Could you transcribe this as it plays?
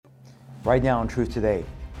Right now on Truth Today,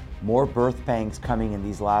 more birth pangs coming in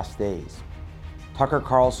these last days. Tucker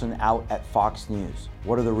Carlson out at Fox News.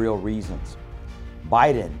 What are the real reasons?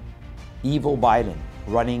 Biden, evil Biden,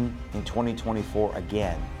 running in 2024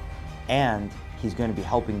 again. And he's going to be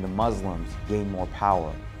helping the Muslims gain more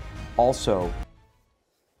power. Also,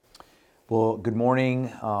 well, good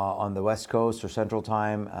morning on the West Coast or Central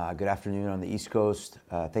Time. Good afternoon on the East Coast.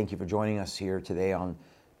 Thank you for joining us here today on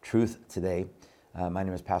Truth Today. My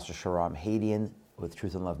name is Pastor Shahram Hadian with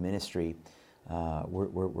Truth and Love Ministry.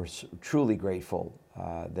 We're truly grateful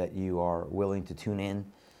that you are willing to tune in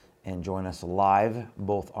and join us live,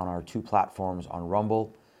 both on our two platforms on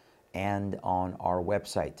Rumble and on our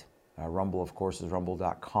website. Rumble, of course, is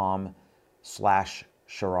rumble.com/Shahram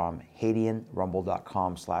Hadian,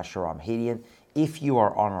 rumble.com/Shahram Hadian. If you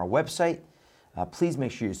are on our website, please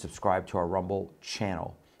make sure you subscribe to our Rumble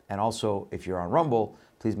channel. And also, if you're on Rumble,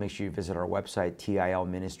 please make sure you visit our website,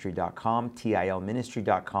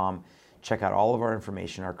 tilministry.com. Check out all of our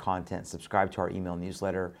information, our content, subscribe to our email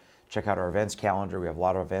newsletter, check out our events calendar. We have a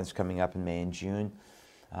lot of events coming up in May and June.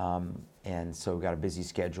 And so we've got a busy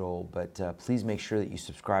schedule, but please make sure that you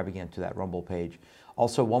subscribe again to that Rumble page.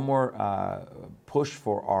 Also, one more push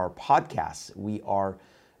for our podcasts. We are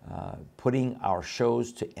putting our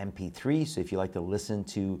shows to MP3. So if you like to listen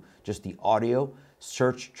to just the audio,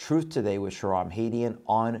 search Truth Today with Shahram Hadian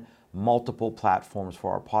on multiple platforms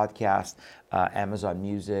for our podcast, Amazon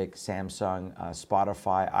Music, Samsung,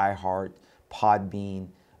 Spotify, iHeart, Podbean.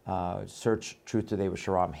 Search Truth Today with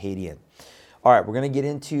Shahram Hadian. All right, we're going to get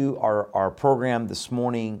into our program this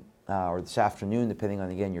morning or this afternoon, depending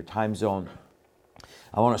on, again, your time zone.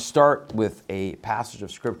 I want to start with a passage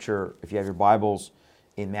of Scripture, if you have your Bibles,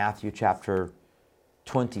 in Matthew chapter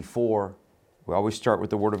 24. We always start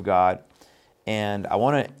with the Word of God. And I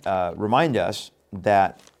want to remind us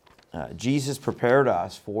that Jesus prepared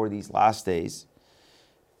us for these last days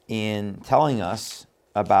in telling us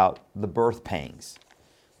about the birth pangs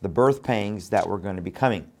that were going to be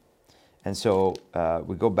coming. And so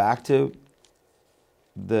we go back to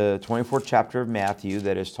the 24th chapter of Matthew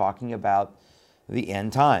that is talking about the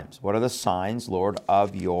end times. What are the signs, Lord,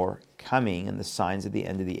 of your coming and the signs of the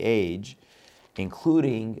end of the age,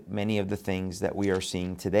 including many of the things that we are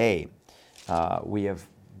seeing today. We have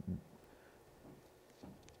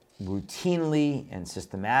routinely and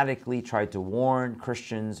systematically tried to warn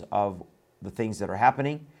Christians of the things that are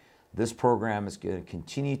happening. This program is going to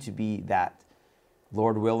continue to be that,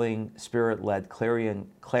 Lord willing, Spirit-led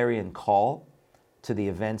clarion call to the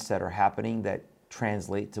events that are happening that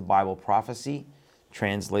translate to Bible prophecy,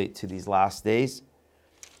 translate to these last days,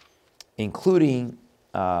 including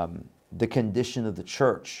the condition of the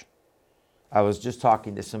church. I was just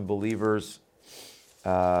talking to some believers.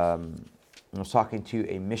 I was talking to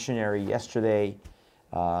a missionary yesterday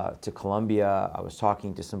to Colombia. I was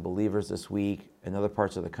talking to some believers this week in other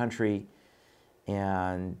parts of the country,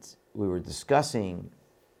 and we were discussing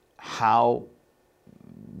how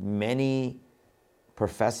many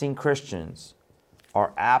professing Christians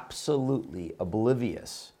are absolutely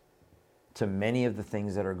oblivious to many of the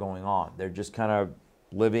things that are going on. They're just kind of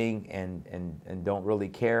living and don't really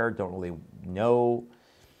care, don't really know.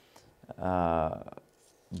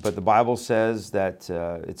 But the Bible says that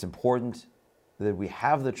it's important that we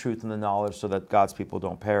have the truth and the knowledge so that God's people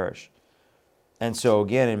don't perish. And so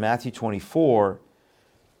again, in Matthew 24,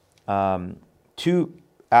 two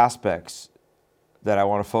aspects that I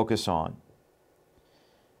want to focus on.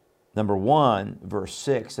 Number 1, verse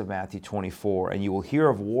 6 of Matthew 24, and you will hear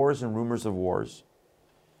of wars and rumors of wars.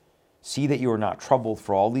 See that you are not troubled,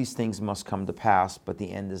 for all these things must come to pass, but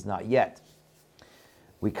the end is not yet.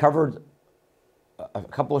 We covered a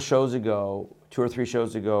couple of shows ago, 2 or 3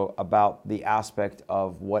 shows ago, about the aspect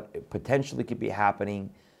of what potentially could be happening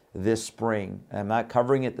this spring. And I'm not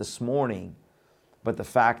covering it this morning, but the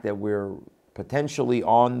fact that we're potentially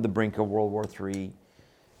on the brink of World War III.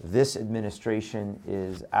 This administration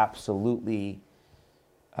is absolutely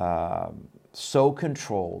so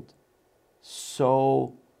controlled,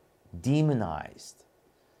 so demonized,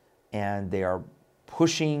 and they are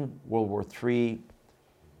pushing World War III.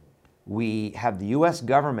 We have the U.S.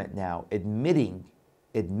 government now admitting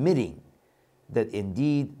that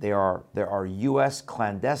indeed there are U.S.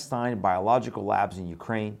 clandestine biological labs in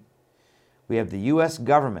Ukraine. We have the U.S.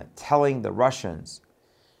 government telling the Russians,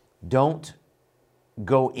 don't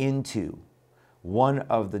go into one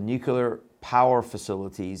of the nuclear power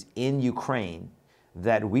facilities in Ukraine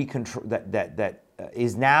that we control, that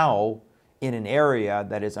is now in an area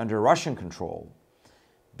that is under Russian control,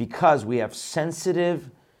 because we have sensitive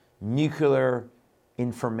nuclear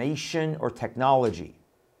information or technology.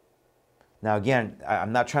 Now, again,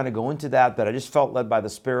 I'm not trying to go into that, but I just felt led by the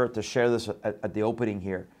Spirit to share this at the opening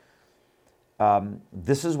here.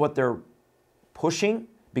 This is what they're pushing,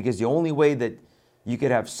 because the only way that you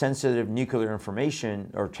could have sensitive nuclear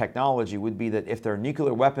information or technology would be that if there are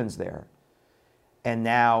nuclear weapons there. And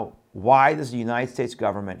now, why does the United States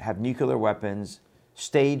government have nuclear weapons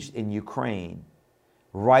staged in Ukraine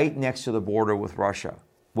right next to the border with Russia?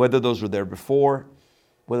 Whether those were there before,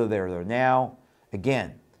 whether they're there now.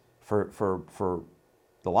 Again, for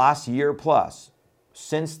the last year plus,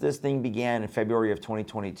 since this thing began in February of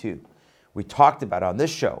 2022, we talked about on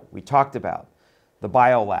this show, we talked about the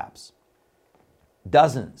biolabs.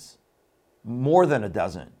 Dozens, more than a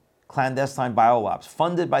dozen, clandestine biolabs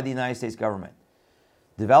funded by the United States government,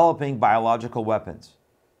 developing biological weapons,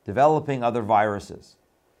 developing other viruses,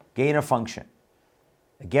 gain of function.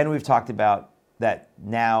 Again, we've talked about that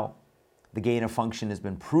now the gain of function has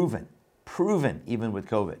been proven even with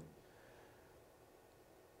COVID.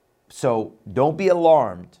 So don't be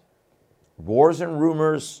alarmed. Wars and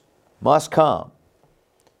rumors must come.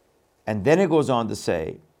 And then it goes on to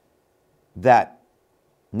say that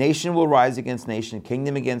nation will rise against nation,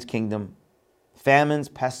 kingdom against kingdom, famines,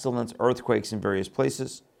 pestilence, earthquakes in various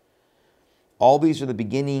places. All these are the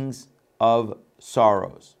beginnings of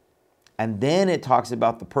sorrows. And then it talks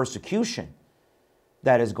about the persecution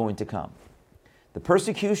that is going to come. The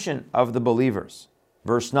persecution of the believers,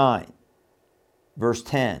 verse 9, verse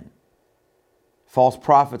 10, false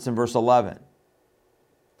prophets in verse 11,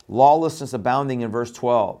 lawlessness abounding in verse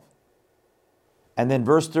 12, and then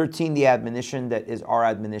verse 13, the admonition that is our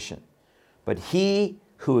admonition. But he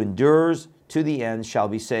who endures to the end shall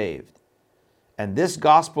be saved. And this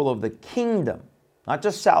gospel of the kingdom, not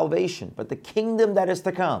just salvation, but the kingdom that is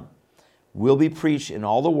to come, will be preached in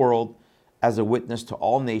all the world as a witness to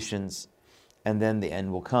all nations, and then the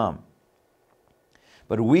end will come.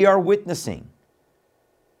 But we are witnessing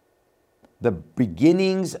the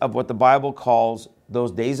beginnings of what the Bible calls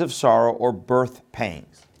those days of sorrow or birth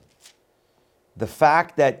pangs. The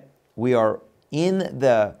fact that we are in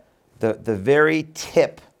the very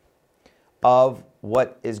tip of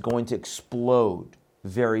what is going to explode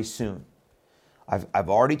very soon. I've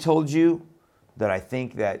already told you that I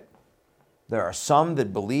think that there are some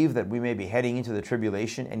that believe that we may be heading into the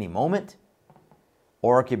tribulation any moment,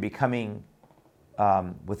 or it could be coming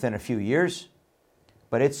within a few years,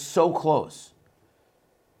 but it's so close.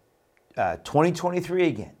 2023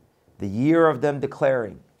 again, the year of them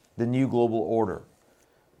declaring the new global order.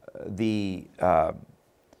 The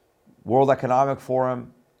World Economic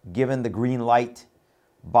Forum given the green light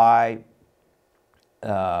by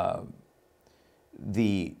the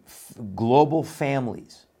global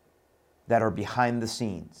families that are behind the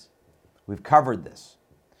scenes. We've covered this.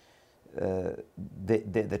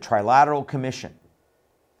 The Trilateral Commission,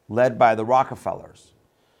 led by the Rockefellers,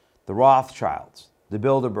 the Rothschilds, the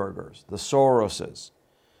Bilderbergers, the Soroses,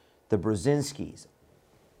 the Brzezinskis.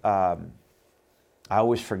 I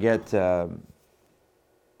always forget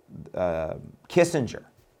Kissinger.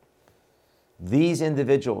 These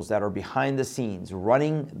individuals that are behind the scenes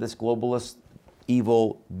running this globalist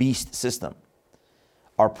evil beast system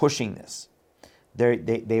are pushing this.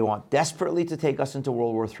 They want desperately to take us into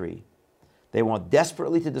World War III. They want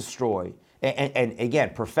desperately to destroy. And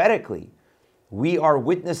again, prophetically, we are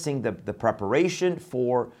witnessing the preparation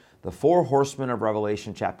for the four horsemen of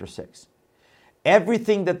Revelation chapter 6.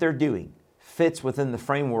 Everything that they're doing fits within the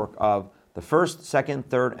framework of the first, second,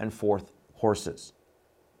 third, and fourth horses.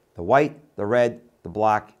 The white, the red, the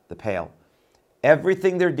black, the pale.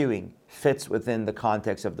 Everything they're doing fits within the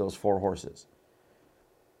context of those four horses.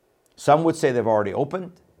 Some would say they've already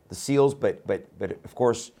opened the seals, but of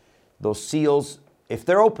course, those seals, if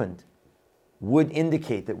they're opened, would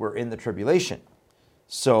indicate that we're in the tribulation.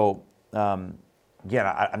 So, again,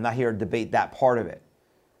 I'm not here to debate that part of it,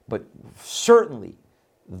 but certainly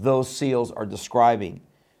those seals are describing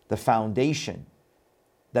the foundation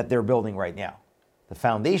that they're building right now. The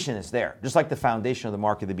foundation is there, just like the foundation of the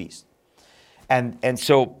mark of the beast. And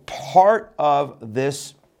so part of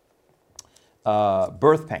this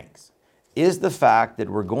birth pangs is the fact that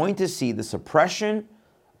we're going to see the suppression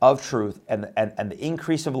of truth and the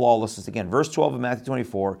increase of lawlessness. Again, verse 12 of Matthew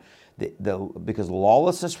 24, because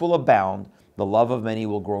lawlessness will abound, the love of many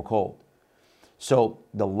will grow cold. So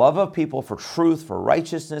the love of people for truth, for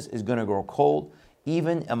righteousness is going to grow cold,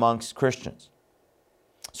 even amongst Christians.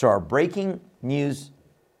 So our breaking news,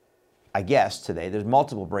 I guess, today, there's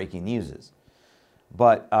multiple breaking newses,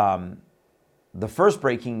 but the first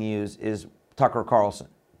breaking news is Tucker Carlson,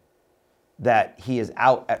 that he is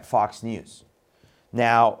out at Fox News.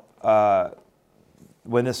 Now,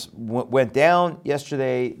 when this went down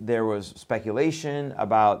yesterday, there was speculation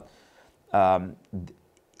about,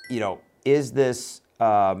 is this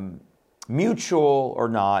mutual or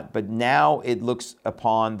not? But now it looks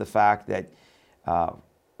upon the fact that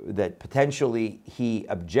that potentially he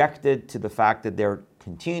objected to the fact that they're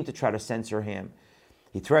continuing to try to censor him.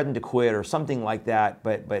 He threatened to quit or something like that.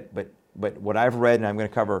 But what I've read, and I'm going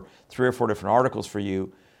to cover 3 or 4 different articles for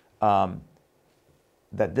you,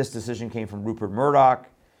 that this decision came from Rupert Murdoch.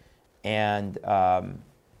 And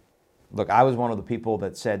look, I was one of the people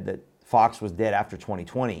that said that Fox was dead after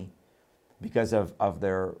 2020 because of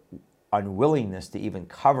their unwillingness to even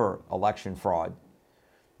cover election fraud.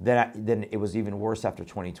 Then it was even worse after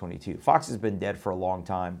 2022. Fox has been dead for a long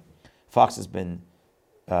time. Fox has been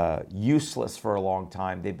useless for a long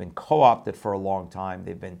time. They've been co-opted for a long time.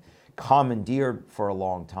 They've been commandeered for a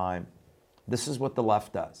long time. This is what the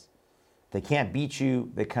left does. They can't beat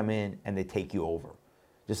you. They come in and they take you over.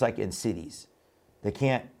 Just like in cities. They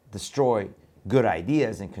can't destroy good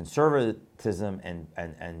ideas and conservatism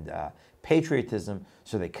and patriotism,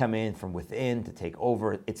 so they come in from within to take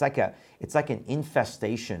over. It's like an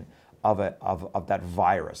infestation of that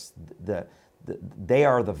virus. They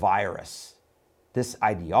are the virus. This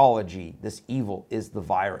ideology, this evil is the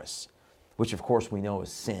virus, which of course we know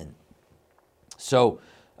is sin. So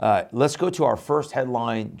let's go to our first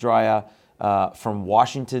headline, Drya, from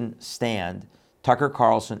Washington Stand. Tucker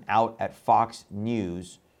Carlson out at Fox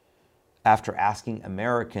News after asking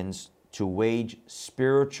Americans to wage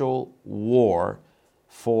spiritual war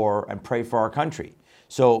for and pray for our country.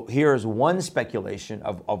 So here's one speculation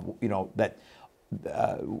of that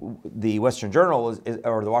the Western Journal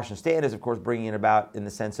or the Washington Stand is, of course, bringing it about in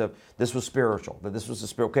the sense of this was spiritual, that this was a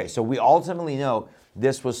spiritual. Okay, so we ultimately know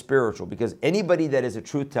this was spiritual because anybody that is a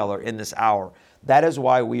truth teller in this hour, that is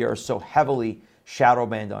why we are so heavily shadow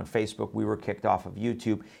banned on Facebook. We were kicked off of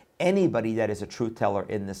YouTube. Anybody that is a truth teller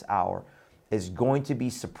in this hour is going to be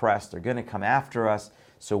suppressed. They're going to come after us.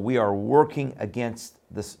 So we are working against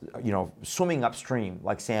this, swimming upstream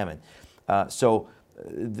like salmon. So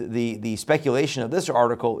the speculation of this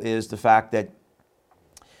article is the fact that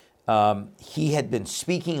he had been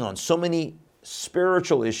speaking on so many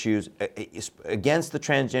spiritual issues against the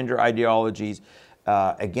transgender ideologies,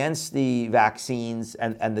 against the vaccines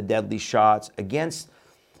and the deadly shots, against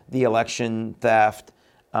the election theft.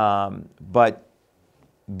 But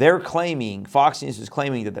they're claiming, Fox News is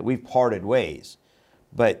claiming that we've parted ways.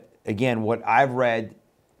 But again, what I've read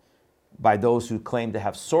by those who claim to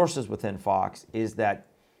have sources within Fox is that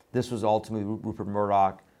this was ultimately Rupert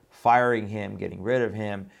Murdoch firing him, getting rid of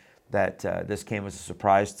him, that this came as a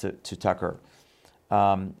surprise to Tucker.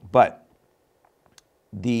 But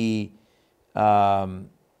it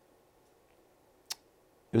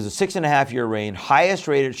was a 6.5-year reign, highest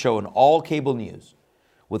rated show in all cable news,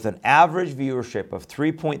 with an average viewership of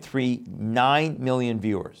 3.39 million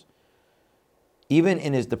viewers. Even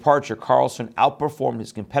in his departure, Carlson outperformed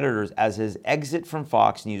his competitors as his exit from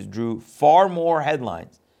Fox News drew far more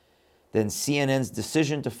headlines than CNN's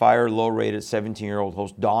decision to fire low-rated 17-year-old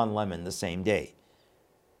host Don Lemon the same day.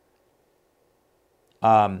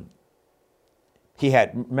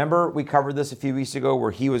 Remember we covered this a few weeks ago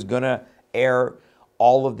where he was going to air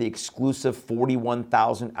all of the exclusive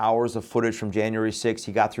 41,000 hours of footage from January 6th.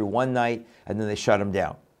 He got through one night and then they shut him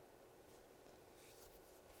down.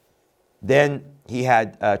 Then he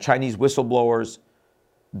had Chinese whistleblowers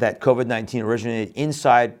that COVID-19 originated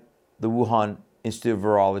inside the Wuhan Institute of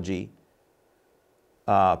Virology.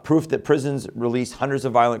 Proof that prisons released hundreds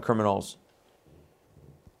of violent criminals.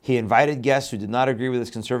 He invited guests who did not agree with his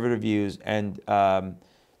conservative views and to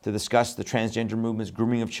discuss the transgender movement's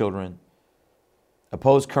grooming of children,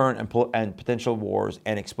 opposed current and potential wars,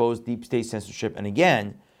 and exposed deep state censorship. And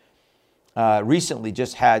again, recently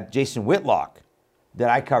just had Jason Whitlock that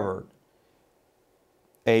I covered,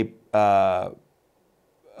 that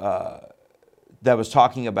was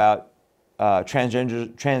talking about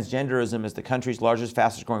transgenderism as the country's largest,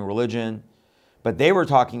 fastest growing religion. But they were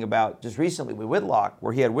talking about just recently with Whitlock,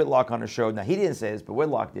 where he had Whitlock on a show. Now, he didn't say this, but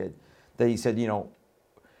Whitlock did, that he said,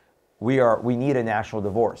 we need a national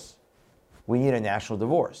divorce. We need a national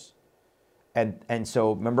divorce. And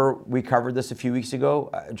so, remember, we covered this a few weeks ago.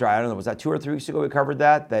 I don't know, was that 2 or 3 weeks ago we covered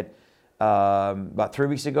that about 3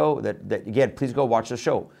 weeks ago, that again, please go watch the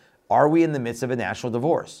show. Are we in the midst of a national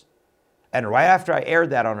divorce? And right after I aired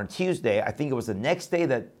that on a Tuesday, I think it was the next day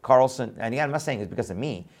that Carlson, and again, I'm not saying it's because of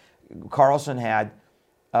me, Carlson had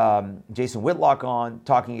Jason Whitlock on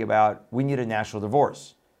talking about we need a national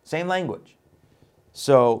divorce. Same language.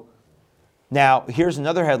 So now here's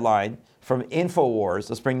another headline from InfoWars.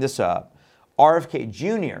 Let's bring this up. RFK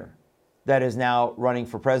Jr. that is now running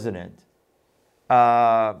for president,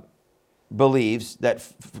 believes that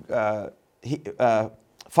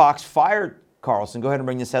Fox fired Carlson. Go ahead and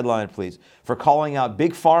bring this headline, please, for calling out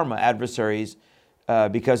big pharma adversaries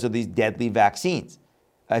because of these deadly vaccines.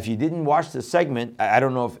 If you didn't watch the segment, I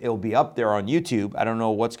don't know if it'll be up there on YouTube. I don't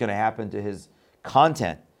know what's going to happen to his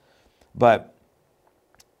content. But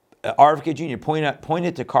RFK Jr.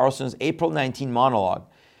 pointed to Carlson's April 19 monologue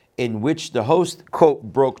in which the host, quote,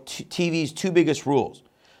 broke TV's two biggest rules.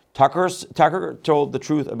 Tucker told the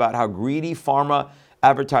truth about how greedy pharma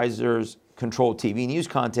advertisers control TV news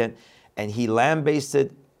content, and he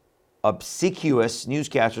lambasted obsequious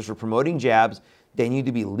newscasters for promoting jabs they knew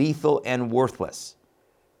to be lethal and worthless.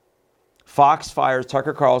 Fox fires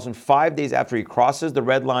Tucker Carlson 5 days after he crosses the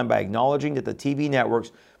red line by acknowledging that the TV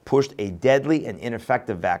networks pushed a deadly and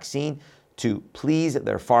ineffective vaccine to please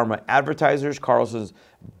their pharma advertisers. Carlson's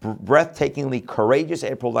breathtakingly courageous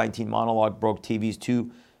April 19 monologue broke TV's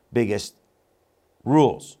two biggest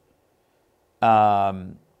rules.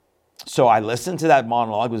 So I listened to that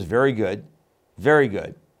monologue. It was very good, very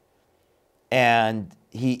good. And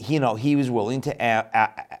he was willing to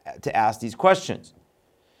ask these questions.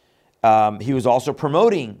 He was also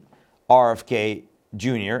promoting RFK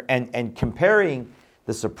Jr. and comparing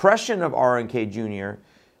the suppression of RFK Jr.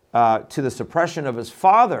 To the suppression of his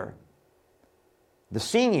father, the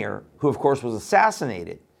senior, who of course was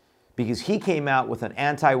assassinated because he came out with an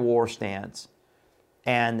anti-war stance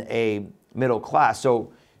and a middle class.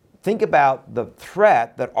 So think about the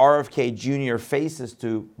threat that RFK Jr. faces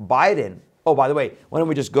to Biden. Oh, by the way, why don't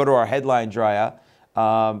we just go to our headline, Drya,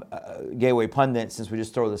 Gateway Pundit, since we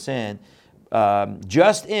just throw this in.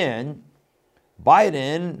 Just in,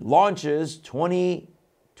 Biden launches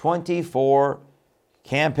 2024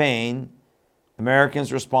 campaign.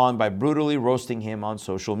 Americans respond by brutally roasting him on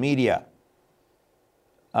social media.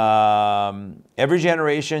 Every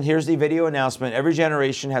generation, here's the video announcement. Every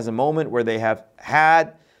generation has a moment where they have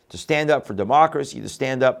had to stand up for democracy, to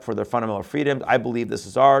stand up for their fundamental freedoms. I believe this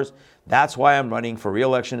is ours. That's why I'm running for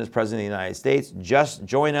re-election as President of the United States. Just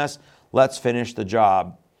join us. Let's finish the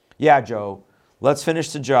job. Yeah, Joe, let's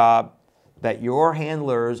finish the job that your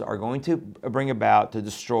handlers are going to bring about to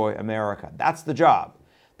destroy America. That's the job.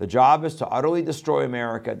 The job is to utterly destroy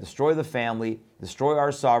America, destroy the family, destroy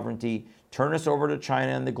our sovereignty, turn us over to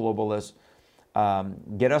China and the globalists,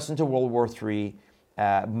 get us into World War III.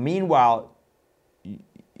 Meanwhile,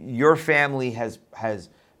 your family has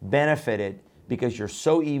benefited because you're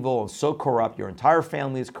so evil and so corrupt. Your entire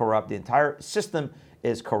family is corrupt. The entire system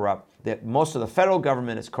is corrupt. That most of the federal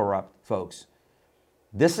government is corrupt, folks.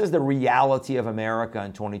 This is the reality of America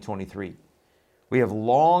in 2023. We have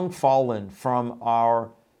long fallen from our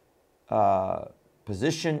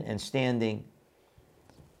position and standing,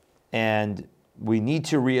 and we need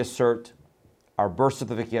to reassert our birth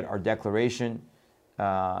certificate, our declaration.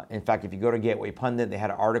 In fact, if you go to Gateway Pundit, they had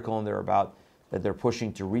an article in there about that they're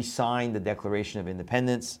pushing to re-sign the Declaration of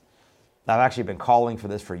Independence. I've actually been calling for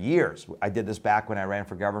this for years. I did this back when I ran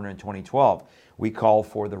for governor in 2012. We called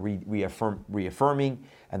for the reaffirming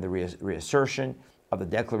and the reassertion of the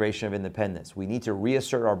Declaration of Independence. We need to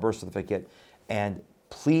reassert our birth certificate and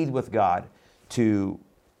plead with God to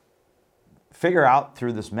figure out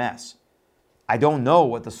through this mess. I don't know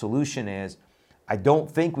what the solution is. I don't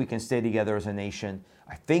think we can stay together as a nation.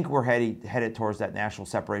 I think we're headed towards that national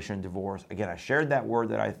separation and divorce. Again, I shared that word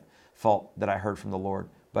that I felt that I heard from the Lord,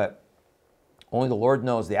 but only the Lord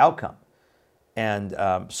knows the outcome. And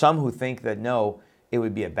some who think that no, it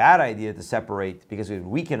would be a bad idea to separate because it would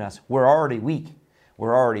weaken us. We're already weak.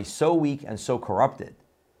 We're already so weak and so corrupted.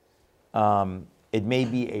 It may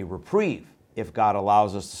be a reprieve if God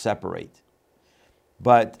allows us to separate.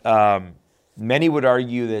 But many would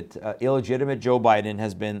argue that illegitimate Joe Biden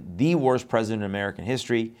has been the worst president in American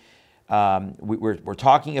history. We're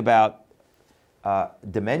talking about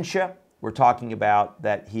dementia. We're talking about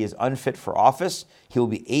that he is unfit for office. He will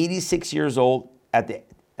be 86 years old at the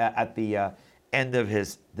end of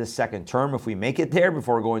this second term, if we make it there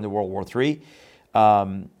before going to World War III.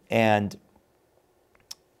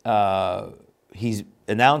 He's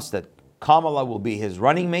announced that Kamala will be his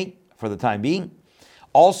running mate for the time being.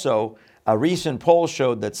 Also, a recent poll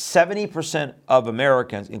showed that 70% of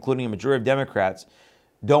Americans, including a majority of Democrats,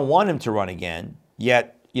 don't want him to run again.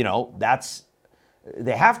 Yet,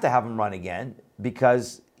 they have to have him run again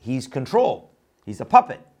because he's controlled. He's a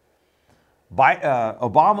puppet.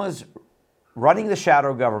 Obama's running the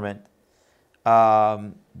shadow government,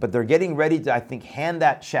 but they're getting ready to, I think, hand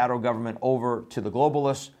that shadow government over to the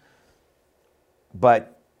globalists.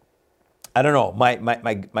 But I don't know.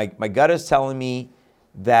 My gut is telling me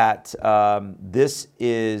that this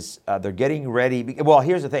is, they're getting ready. Well,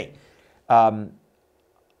 here's the thing.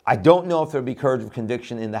 I don't know if there'll be courage of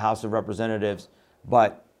conviction in the House of Representatives,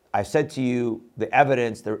 but I said to you the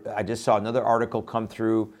evidence. I just saw another article come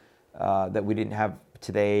through that we didn't have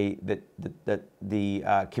today, that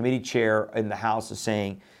the committee chair in the House is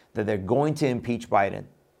saying that they're going to impeach Biden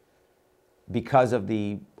because of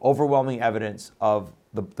the overwhelming evidence of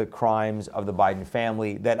the crimes of the Biden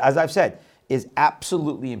family that, as I've said, is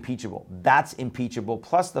absolutely impeachable. That's impeachable,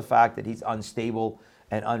 plus the fact that he's unstable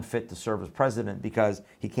and unfit to serve as president because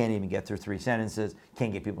he can't even get through 3 sentences,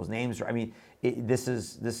 can't get people's names right. I mean, this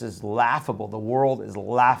is laughable. The world is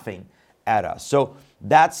laughing at us. So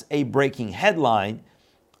that's a breaking headline.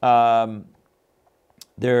 They're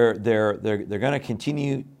going to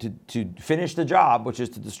continue to finish the job, which is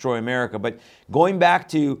to destroy America. But going back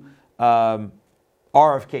to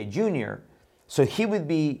RFK Jr., so he would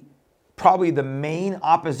be probably the main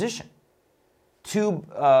opposition to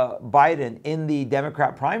Biden in the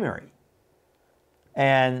Democrat primary.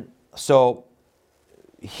 And so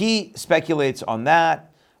he speculates on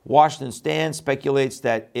that. Washington Stand speculates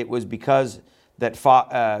that it was because that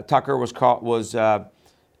Tucker was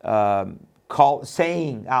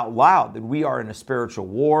saying out loud that we are in a spiritual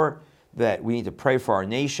war, that we need to pray for our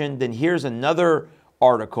nation. Then here's another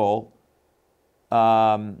article,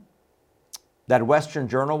 that Western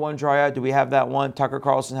Journal one, Jaya. Do we have that one? Tucker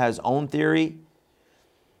Carlson has his own theory.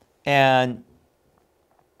 And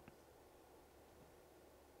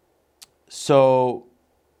so,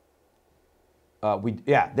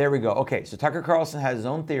 there we go. Okay, so Tucker Carlson has his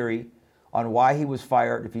own theory on why he was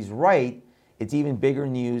fired. If he's right, it's even bigger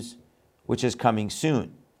news, which is coming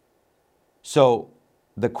soon. So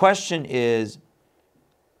the question is,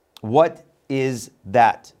 what is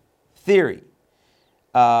that theory?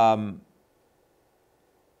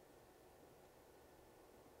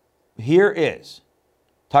 Here is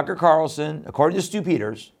Tucker Carlson, according to Stu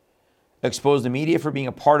Peters, exposed the media for being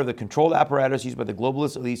a part of the controlled apparatus used by the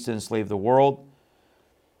globalist elites to enslave the world.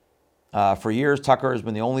 For years, Tucker has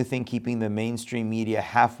been the only thing keeping the mainstream media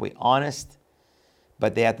halfway honest,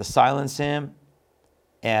 but they had to silence him.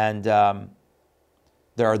 And there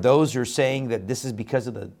are those who are saying that this is because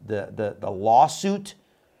of the lawsuit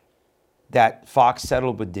that Fox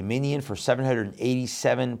settled with Dominion for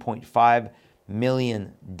 $787.5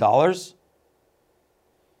 million.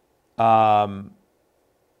 According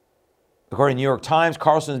to New York Times,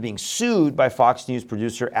 Carlson is being sued by Fox News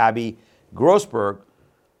producer Abby Grossberg,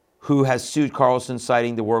 who has sued Carlson,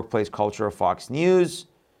 citing the workplace culture of Fox News.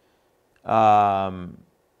 So,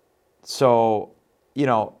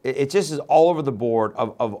 it just is all over the board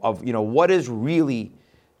of what is really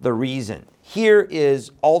the reason. Here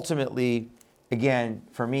is ultimately, again,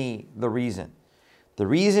 for me, the reason. The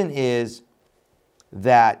reason is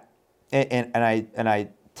that, and I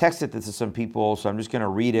texted this to some people, so I'm just going to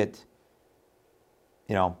read it,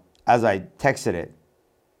 as I texted it,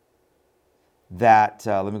 that,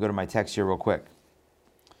 let me go to my text here real quick,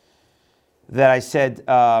 that I said,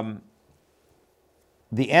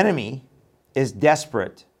 the enemy is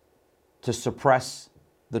desperate to suppress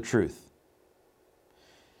the truth.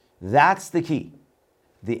 That's the key.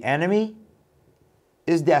 The enemy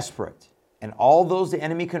is desperate, and all those the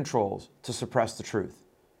enemy controls, to suppress the truth.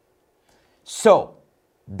 So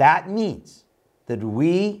that means that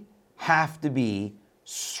we have to be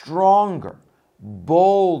stronger,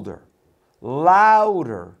 bolder,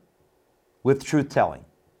 louder with truth-telling.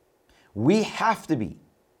 We have to be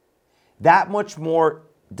that much more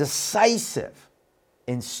decisive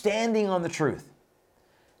in standing on the truth,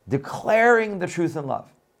 declaring the truth in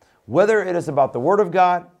love, whether it is about the Word of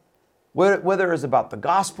God, whether it is about the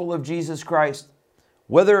gospel of Jesus Christ,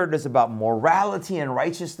 whether it is about morality and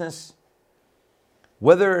righteousness,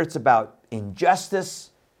 whether it's about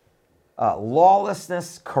injustice,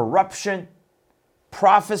 lawlessness, corruption,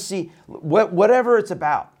 prophecy, whatever it's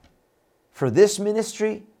about. For this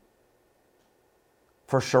ministry,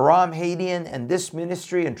 for Shahram, Hadian, and this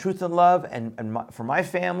ministry, and Truth and Love, and for my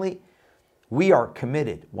family, we are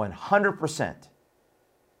committed 100%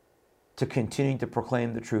 to continuing to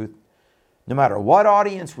proclaim the truth, no matter what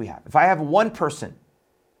audience we have. If I have one person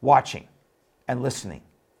watching and listening,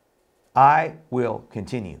 I will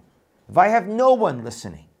continue. If I have no one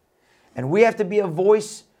listening, and we have to be a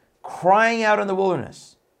voice crying out in the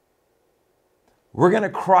wilderness, we're going to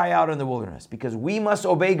cry out in the wilderness because we must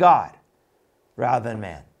obey God rather than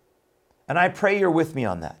man. And I pray you're with me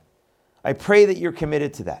on that. I pray that you're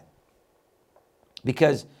committed to that,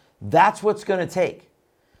 because that's what's going to take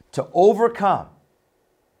to overcome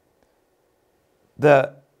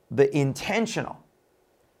the intentional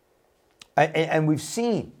And we've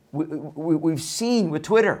seen with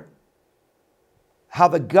Twitter how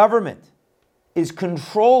the government is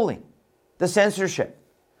controlling the censorship.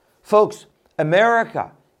 Folks,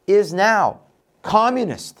 America is now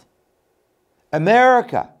communist.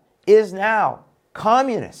 America is now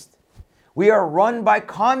communist. We are run by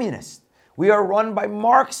communists. We are run by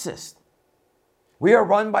Marxists. We are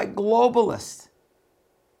run by globalists.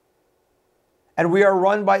 And we are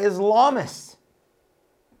run by Islamists.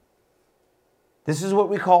 This is what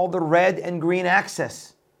we call the red and green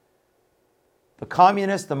axis. The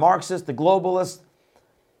communists, the Marxists, the globalists,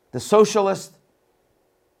 the socialists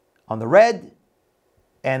on the red,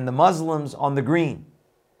 and the Muslims on the green.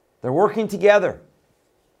 They're working together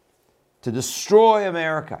to destroy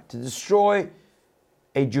America, to destroy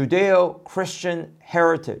a Judeo-Christian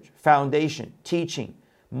heritage, foundation, teaching,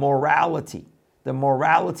 morality, the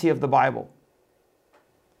morality of the Bible.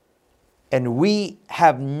 And we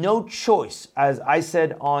have no choice, as I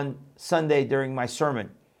said on Sunday during my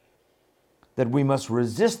sermon, that we must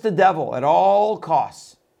resist the devil at all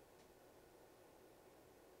costs.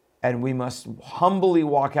 And we must humbly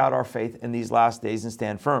walk out our faith in these last days and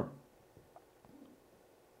stand firm.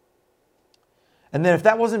 And then if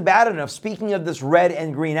that wasn't bad enough, speaking of this red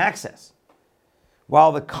and green axis,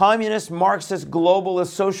 while the communist, Marxist, globalist,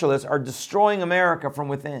 socialists are destroying America from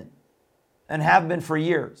within and have been for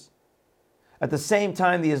years, at the same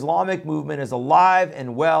time, the Islamic movement is alive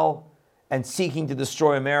and well and seeking to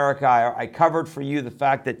destroy America. I covered for you the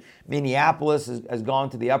fact that Minneapolis has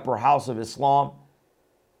gone to the upper house of Islam,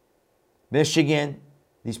 Michigan,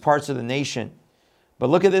 these parts of the nation.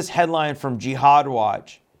 But look at this headline from Jihad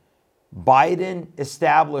Watch. Biden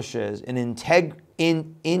establishes an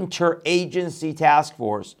interagency task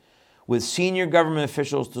force with senior government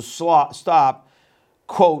officials to stop,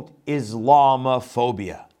 quote,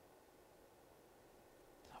 Islamophobia.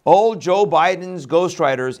 Old Joe Biden's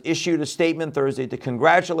ghostwriters issued a statement Thursday to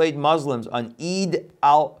congratulate Muslims on Eid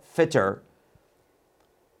al-Fitr,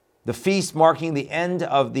 the feast marking the end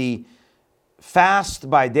of the fast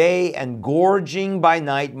by day and gorging by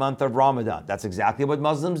night month of Ramadan. That's exactly what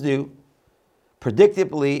Muslims do.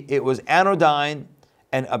 Predictably, it was anodyne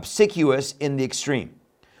and obsequious in the extreme,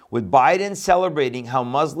 with Biden celebrating how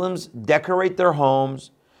Muslims decorate their homes,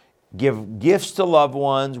 give gifts to loved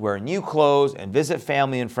ones, wear new clothes, and visit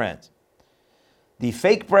family and friends. The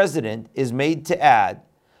fake president is made to add,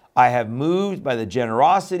 I have moved by the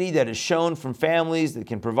generosity that is shown from families that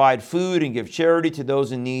can provide food and give charity to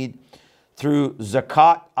those in need through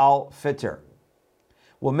Zakat al-Fitr.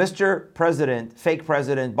 Well, Mr. President, fake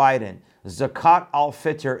President Biden, Zakat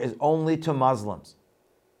al-Fitr is only to Muslims.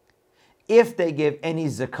 If they give any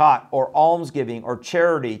zakat or almsgiving or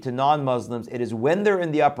charity to non-Muslims, it is when they're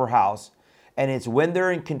in the upper house and it's when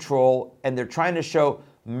they're in control and they're trying to show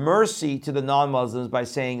mercy to the non-Muslims by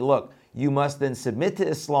saying, look, you must then submit to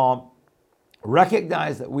Islam,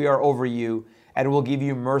 recognize that we are over you, and we'll give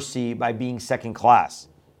you mercy by being second class.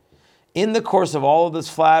 In the course of all of this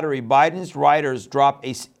flattery, Biden's writers drop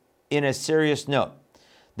in a serious note.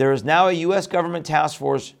 There is now a U.S. government task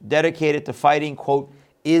force dedicated to fighting, quote,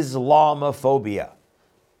 Islamophobia,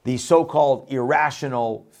 the so-called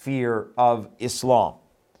irrational fear of Islam.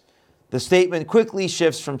 The statement quickly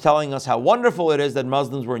shifts from telling us how wonderful it is that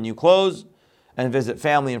Muslims wear new clothes and visit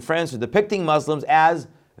family and friends to depicting Muslims as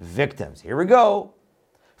victims. Here we go.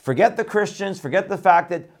 Forget the Christians, forget the fact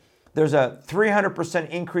that there's a 300%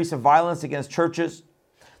 increase of violence against churches.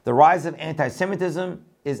 The rise of anti-Semitism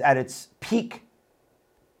is at its peak.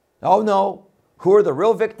 Oh no, who are the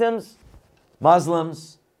real victims?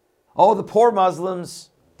 Muslims. Oh, the poor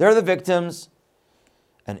Muslims, they're the victims.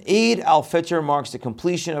 And Eid al-Fitr marks the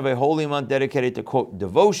completion of a holy month dedicated to, quote,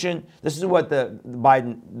 devotion. This is what the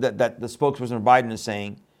spokesperson of Biden is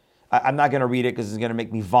saying. I'm not going to read it because it's going to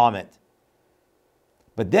make me vomit.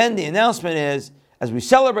 But then the announcement is, as we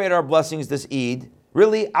celebrate our blessings this Eid,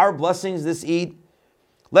 really our blessings this Eid,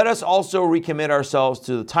 let us also recommit ourselves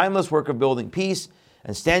to the timeless work of building peace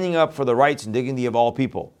and standing up for the rights and dignity of all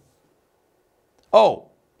people. Oh,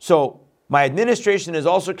 so my administration is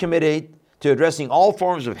also committed to addressing all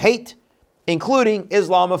forms of hate, including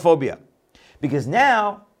Islamophobia. Because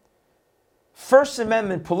now, First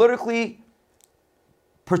Amendment politically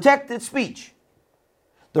protected speech,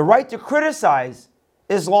 the right to criticize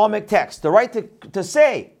Islamic texts, the right to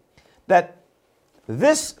say that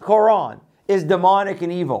this Quran is demonic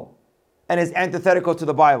and evil and is antithetical to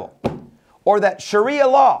the Bible, or that Sharia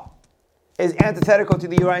law is antithetical to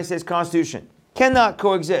the United States Constitution, cannot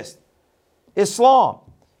coexist. Islam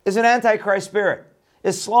is an antichrist spirit.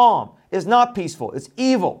 Islam is not peaceful. It's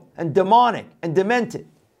evil and demonic and demented.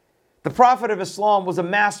 The Prophet of Islam was a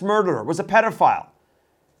mass murderer, was a pedophile.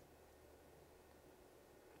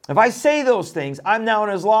 If I say those things, I'm now an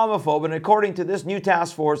Islamophobe, and according to this new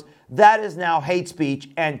task force, that is now hate speech,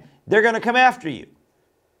 and they're going to come after you.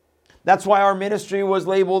 That's why our ministry was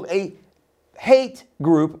labeled a hate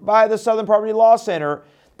group by the Southern Poverty Law Center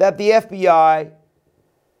that the FBI,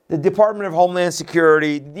 the Department of Homeland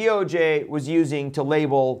Security, the DOJ was using to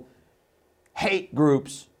label hate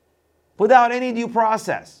groups without any due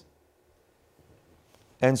process.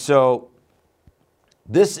 And so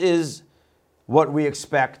this is what we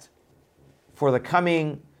expect for the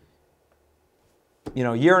coming,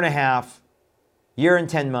 year and a half, year and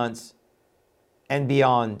 10 months, and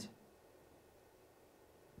beyond.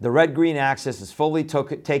 The red-green axis is fully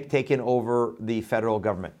taken over the federal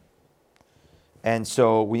government. And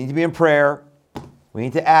so we need to be in prayer. We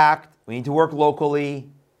need to act. We need to work locally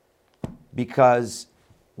because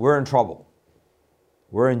we're in trouble.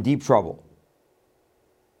 We're in deep trouble.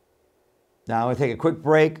 Now I'm going to take a quick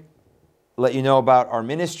break, let you know about our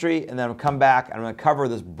ministry, and then I'll come back and I'm going to cover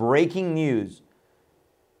this breaking news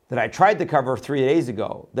that I tried to cover 3 days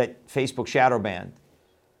ago that Facebook shadow banned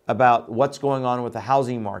about what's going on with the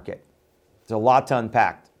housing market. There's a lot to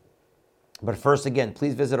unpack. But first, again,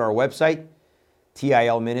 please visit our website,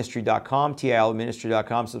 tilministry.com,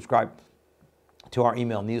 tilministry.com. Subscribe to our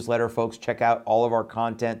email newsletter, folks. Check out all of our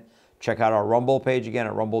content. Check out our Rumble page again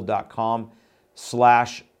at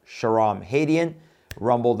rumble.com/Shahram Hadian,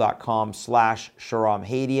 rumble.com/Shahram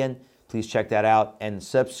Hadian. Please check that out and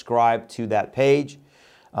subscribe to that page.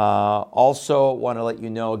 Also, want to let you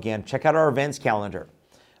know again, check out our events calendar.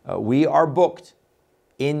 We are booked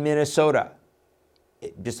in Minnesota,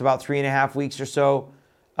 just about 3.5 weeks or so.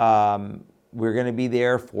 We're going to be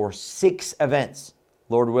there for 6 events,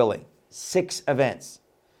 Lord willing. 6 events.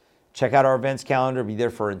 Check out our events calendar. Be there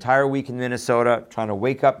for an entire week in Minnesota, trying to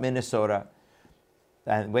wake up Minnesota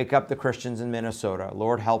and wake up the Christians in Minnesota.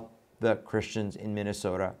 Lord, help the Christians in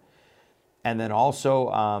Minnesota. And then also,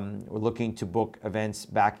 we're looking to book events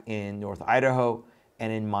back in North Idaho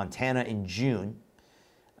and in Montana in June.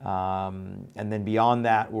 And then beyond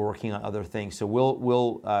that, we're working on other things. So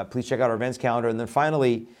we'll please check out our events calendar. And then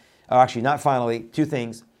finally, actually not finally, 2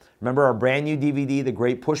 things. Remember our brand new DVD, The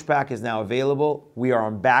Great Pushback, is now available. We are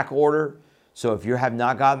on back order. So if you have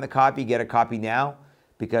not gotten the copy, get a copy now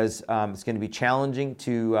because it's going to be challenging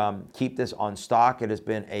to keep this on stock. It has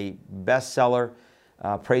been a bestseller.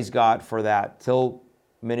 Praise God for that.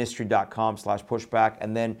 Tillministry.com/pushback.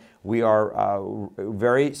 And then we are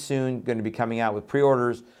very soon going to be coming out with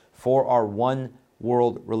pre-orders for our One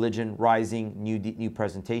World Religion Rising new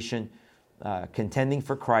presentation, Contending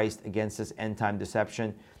for Christ Against This End-Time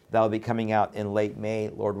Deception. That'll be coming out in late May,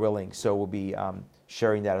 Lord willing. So we'll be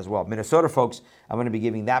sharing that as well. Minnesota folks, I'm going to be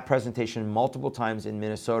giving that presentation multiple times in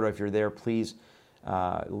Minnesota. If you're there, please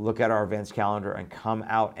look at our events calendar and come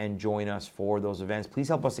out and join us for those events. Please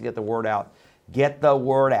help us to get the word out. Get the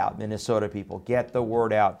word out, Minnesota people. Get the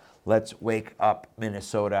word out. Let's wake up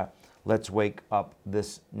Minnesota. Let's wake up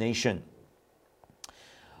this nation.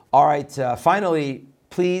 All right, finally,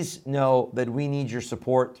 please know that we need your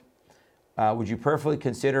support. Would you prayerfully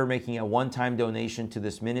consider making a one-time donation to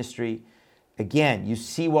this ministry? Again, you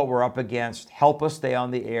see what we're up against. Help us stay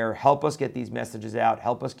on the air. Help us get these messages out.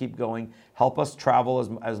 Help us keep going. Help us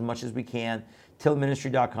travel as much as we can.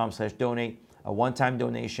 tillministry.com/donate. A one-time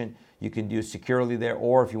donation you can do securely there,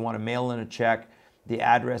 or if you want to mail in a check, the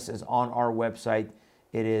address is on our website.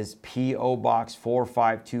 It is P.O. Box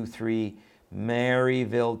 4523,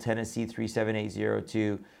 Maryville, Tennessee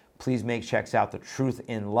 37802. Please make checks out to Truth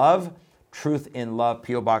in Love,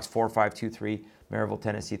 P.O. Box 4523, Maryville,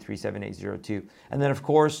 Tennessee 37802. And then, of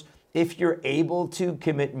course, if you're able to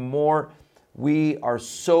commit more, we are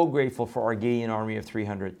so grateful for our Gideon Army of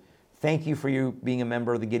 300. Thank you for you being a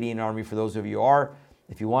member of the Gideon Army, for those of you who are.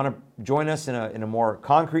 If you want to join us in a more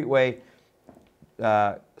concrete way,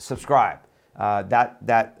 subscribe.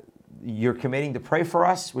 That you're committing to pray for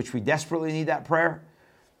us, which we desperately need that prayer,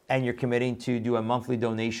 and you're committing to do a monthly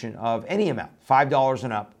donation of any amount, $5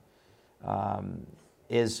 and up,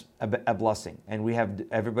 is a blessing. And we have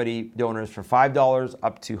everybody donors from $5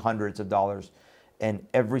 up to hundreds of dollars, and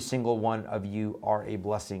every single one of you are a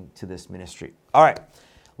blessing to this ministry. All right,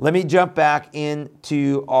 let me jump back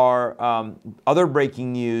into our other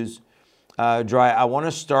breaking news. I want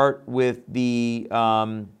to start with the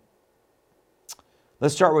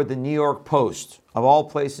let's start with the New York Post. Of all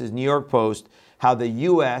places, New York Post, how the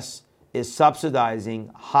U.S. is subsidizing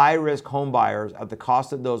high-risk home buyers at the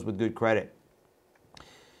cost of those with good credit.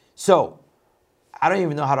 So, I don't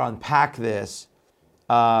even know how to unpack this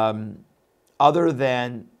other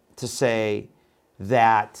than to say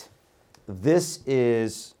that this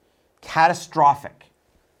is catastrophic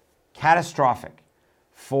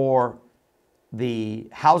for the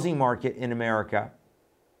housing market in America.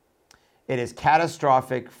 It is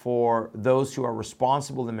catastrophic for those who are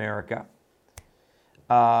responsible in America.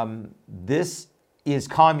 This is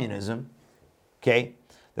communism, okay?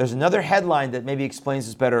 There's another headline that maybe explains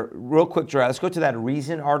this better. Real quick, Gerard, let's go to that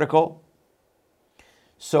Reason article.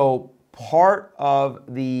 So part of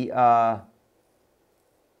the,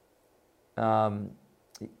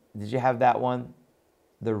 did you have that one?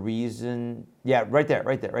 The Reason, yeah, right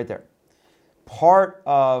there. Part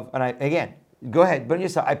of, and again, go ahead, bring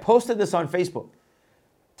yourself. I posted this on Facebook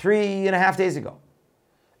 3.5 days ago.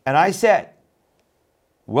 And I said,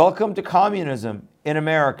 welcome to communism in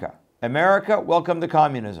America. America, welcome to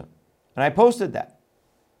communism. And I posted that.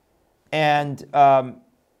 And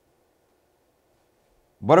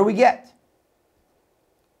what do we get?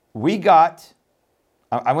 We got,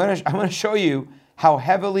 I'm going to show you how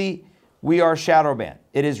heavily we are shadow banned.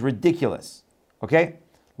 It is ridiculous. Okay?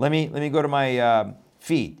 Let me go to my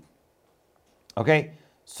feed. Okay?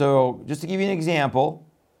 So just to give you an example,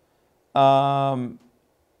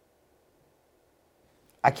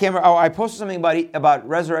 I can't remember. Oh, I posted something about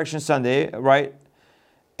Resurrection Sunday, right?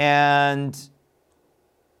 And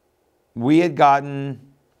we had gotten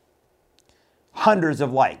hundreds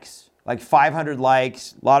of likes, like 500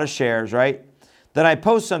 likes, a lot of shares, right? Then I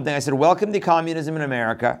post something. I said, welcome to communism in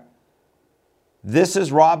America. This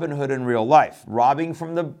is Robin Hood in real life, robbing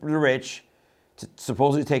from the rich to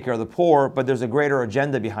supposedly take care of the poor, but there's a greater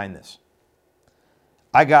agenda behind this.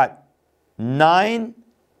 I got 9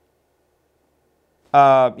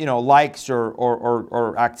 likes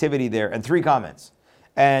or activity there, and 3 comments.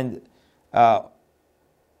 And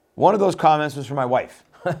one of those comments was from my wife.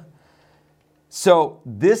 So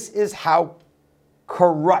this is how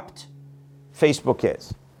corrupt Facebook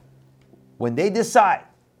is. When they decide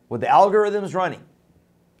with the algorithms running,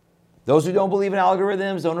 those who don't believe in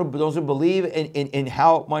algorithms, those who believe in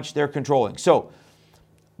how much they're controlling. So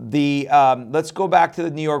let's go back to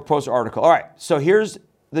the New York Post article. All right, so here's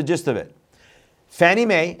the gist of it. Fannie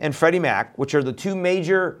Mae and Freddie Mac, which are the 2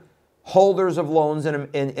 major holders of loans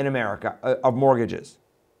in America, of mortgages,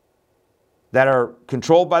 that are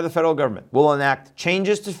controlled by the federal government, will enact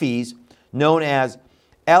changes to fees known as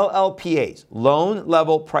LLPAs, loan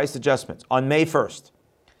level price adjustments, on May 1st.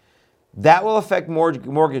 That will affect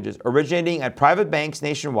mortgages originating at private banks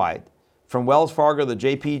nationwide, from Wells Fargo to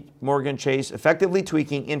JP Morgan Chase, effectively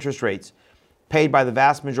tweaking interest rates paid by the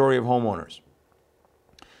vast majority of homeowners.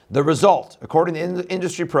 The result, according to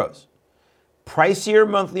industry pros, pricier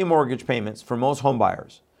monthly mortgage payments for most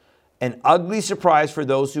homebuyers, an ugly surprise for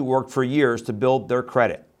those who worked for years to build their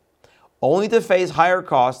credit, only to face higher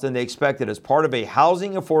costs than they expected as part of a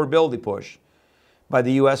housing affordability push by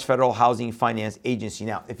the U.S. Federal Housing Finance Agency.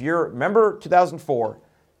 Now, if you remember 2004,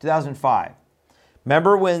 2005,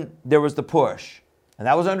 remember when there was the push, and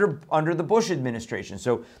that was under the Bush administration.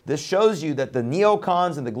 So this shows you that the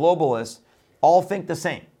neocons and the globalists all think the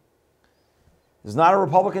same. This is not a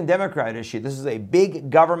Republican-Democrat issue. This is a big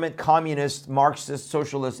government, communist, Marxist,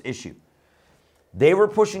 socialist issue. They were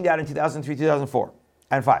pushing that in 2003, 2004,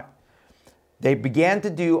 and 5. They began to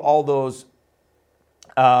do all those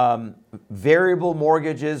variable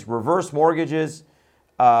mortgages, reverse mortgages,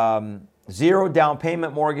 0 down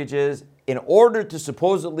payment mortgages, in order to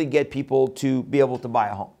supposedly get people to be able to buy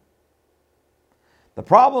a home. The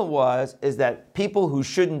problem is that people who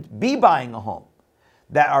shouldn't be buying a home,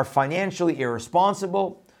 that are financially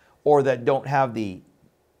irresponsible, or that don't have the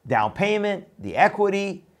down payment, the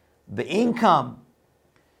equity, the income,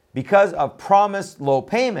 because of promised low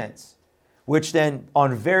payments, which then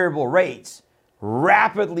on variable rates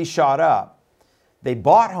rapidly shot up, they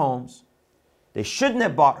bought homes, they shouldn't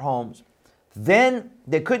have bought homes, then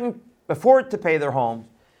they couldn't afford to pay their homes,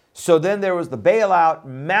 so then there was the bailout,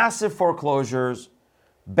 massive foreclosures,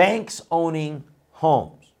 banks owning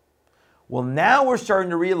homes. Well, now we're starting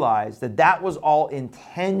to realize that that was all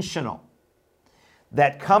intentional.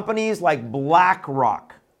 That companies like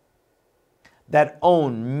BlackRock, that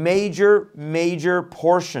own major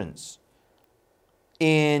portions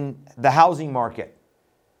in the housing market,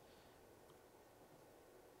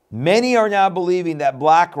 many are now believing that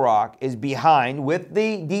BlackRock is behind with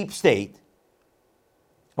the deep state.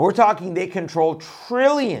 We're talking they control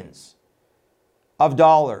trillions of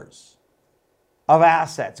dollars of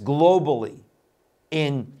assets globally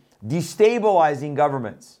in destabilizing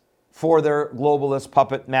governments for their globalist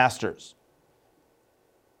puppet masters.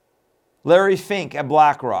 Larry Fink at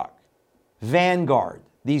BlackRock, Vanguard,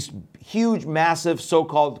 these huge, massive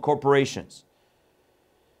so-called corporations,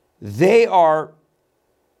 they are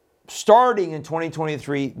starting in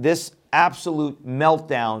 2023, this absolute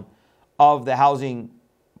meltdown of the housing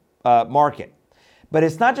market. But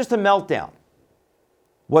it's not just a meltdown.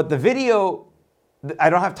 What the video, I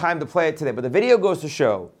don't have time to play it today, but the video goes to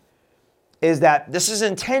show is that this is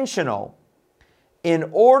intentional in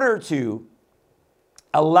order to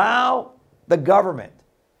allow the government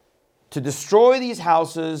to destroy these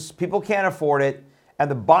houses, people can't afford it, and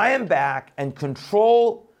to buy them back and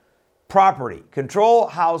control property, control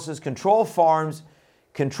houses, control farms,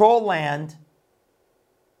 control land.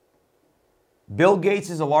 Bill Gates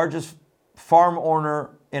is the largest farm owner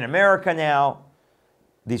in America now.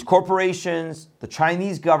 These corporations, the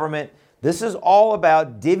Chinese government, this is all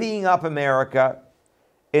about divvying up America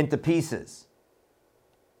into pieces.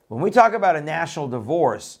 When we talk about a national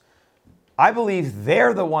divorce, I believe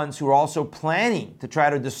they're the ones who are also planning to try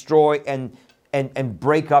to destroy and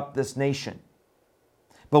break up this nation.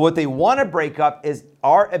 But what they want to break up is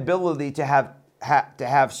our ability to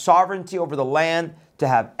have sovereignty over the land, to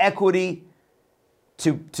have equity,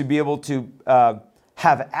 to be able to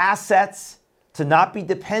have assets, to not be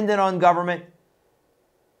dependent on government.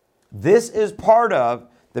 This is part of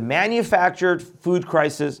the manufactured food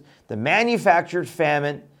crisis, the manufactured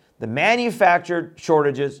famine, the manufactured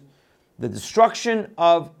shortages, the destruction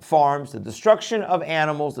of farms, the destruction of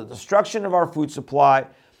animals, the destruction of our food supply,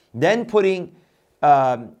 then putting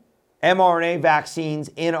mRNA vaccines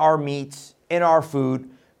in our meats, in our food,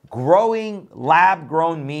 growing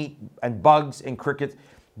lab-grown meat and bugs and crickets.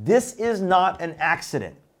 This is not an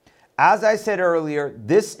accident. As I said earlier,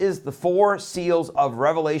 this is the 4 seals of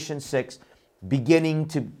Revelation 6 beginning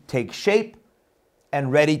to take shape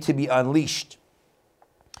and ready to be unleashed.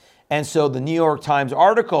 And so the New York Times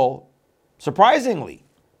article, surprisingly,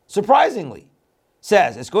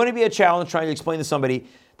 says it's going to be a challenge trying to explain to somebody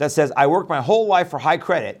that says, I worked my whole life for high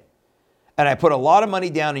credit and I put a lot of money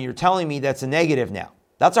down and you're telling me that's a negative now.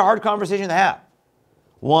 That's a hard conversation to have.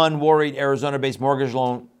 One worried Arizona-based mortgage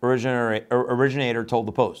loan originator told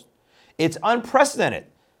the Post. It's unprecedented,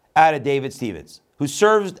 added David Stevens, who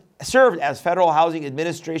served as Federal Housing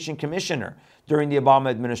Administration Commissioner during the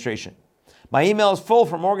Obama administration. My email is full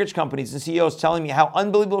from mortgage companies and CEOs telling me how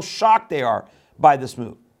unbelievable shocked they are by this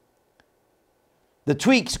move. The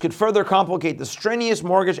tweaks could further complicate the strenuous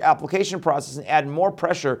mortgage application process and add more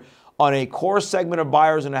pressure on a core segment of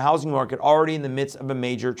buyers in a housing market already in the midst of a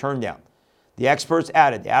major turndown. The experts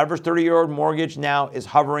added the average 30-year-old mortgage now is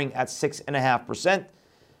hovering at 6.5%,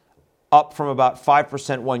 up from about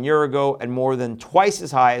 5% 1 year ago and more than twice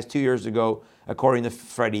as high as 2 years ago, according to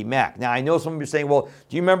Freddie Mac. Now, I know some of you are saying, well,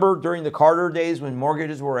 do you remember during the Carter days when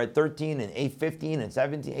mortgages were at 13 and 15 and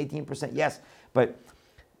 17, 18%? Yes, but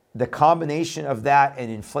the combination of that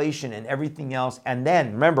and inflation and everything else, and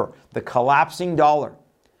then remember the collapsing dollar.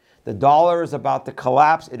 The dollar is about to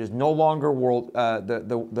collapse. It is no longer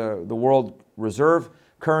the world reserve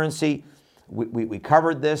currency. We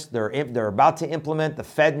covered this. They're about to implement the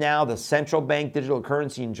Fed now, the central bank digital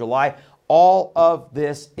currency in July. All of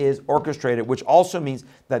this is orchestrated, which also means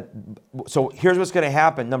that, so here's what's going to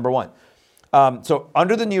happen, number one. So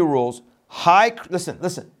under the new rules,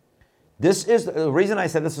 listen. This is the reason I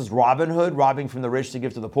said this is Robin Hood, robbing from the rich to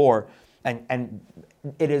give to the poor. And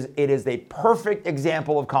it is a perfect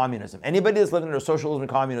example of communism. Anybody that's living under socialism and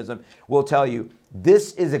communism will tell you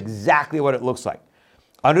this is exactly what it looks like.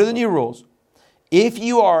 Under the new rules, if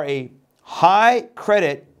you are a high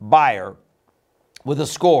credit buyer with a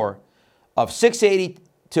score of 680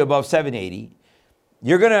 to above 780,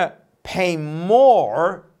 you're going to pay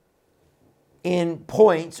more in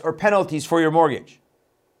points or penalties for your mortgage.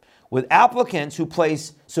 With applicants who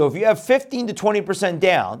place, so if you have 15 to 20%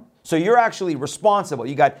 down, so you're actually responsible.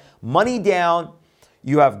 You got money down,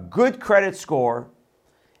 you have good credit score,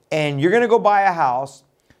 and you're going to go buy a house,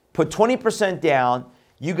 put 20% down,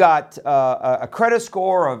 you got a credit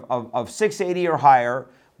score of 680 or higher,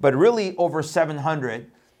 but really over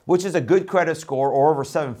 700, which is a good credit score, or over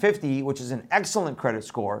 750, which is an excellent credit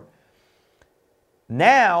score.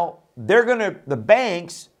 Now, the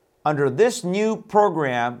banks, under this new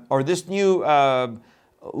program or this new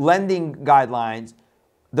lending guidelines,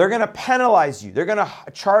 they're going to penalize you. They're going to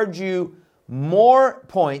charge you more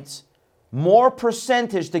points, more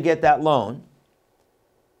percentage to get that loan.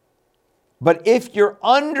 But if you're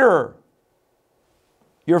under,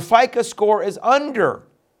 your FICO score is under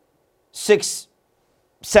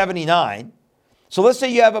 679, so let's say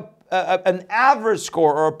you have an average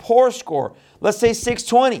score or a poor score, let's say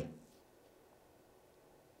 620,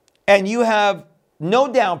 and you have no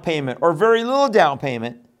down payment or very little down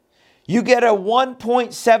payment, you get a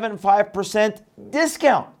 1.75%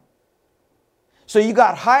 discount. So you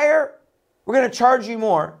got higher, we're going to charge you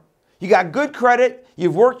more. You got good credit.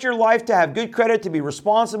 You've worked your life to have good credit, to be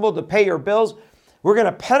responsible, to pay your bills. We're going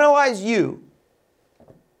to penalize you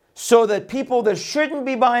so that people that shouldn't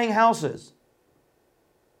be buying houses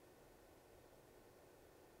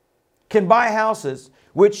can buy houses,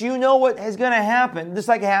 which you know what is going to happen, just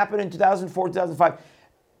like it happened in 2004, 2005,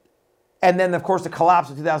 and then, of course, the collapse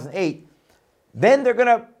of 2008. Then they're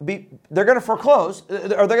going to foreclose,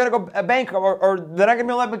 or they're going to go bankrupt, or they're not going to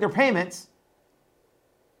be able to make their payments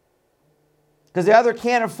because they either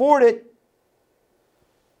can't afford it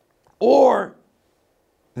or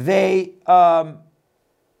they have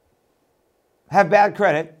bad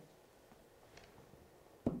credit,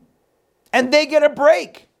 and they get a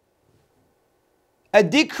break, a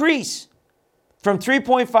decrease from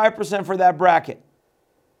 3.5% for that bracket.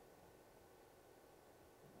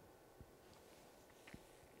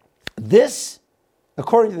 This,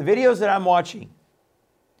 according to the videos that I'm watching,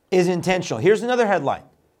 is intentional. Here's another headline.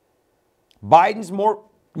 Biden's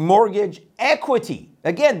mortgage equity.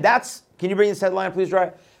 Again, can you bring this headline, please,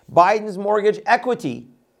 Ryan? Biden's mortgage equity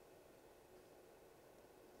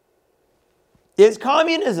is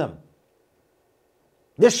communism.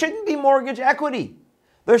 There shouldn't be mortgage equity.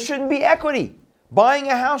 There shouldn't be equity. Buying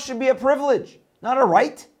a house should be a privilege, not a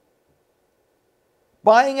right.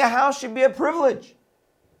 Buying a house should be a privilege.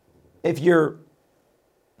 If you're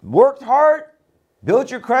worked hard, built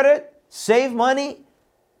your credit, save money,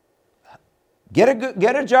 get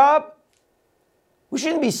a job, we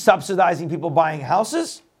shouldn't be subsidizing people buying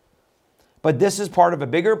houses. But this is part of a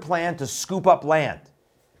bigger plan to scoop up land.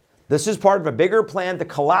 This is part of a bigger plan to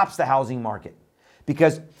collapse the housing market,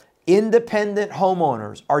 because independent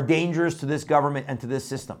homeowners are dangerous to this government and to this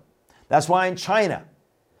system. That's why in China,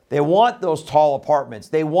 they want those tall apartments.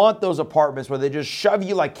 They want those apartments where they just shove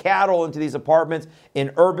you like cattle into these apartments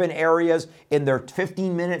in urban areas, in their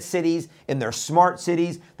 15-minute cities, in their smart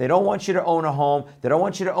cities. They don't want you to own a home. They don't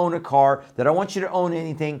want you to own a car. They don't want you to own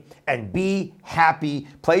anything. And be happy.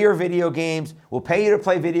 Play your video games. We'll pay you to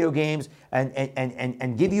play video games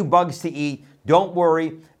and give you bugs to eat. Don't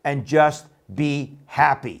worry, and just be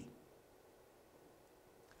happy.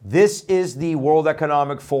 This is the World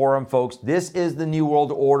Economic Forum, folks. This is the New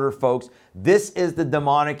World Order, folks. This is the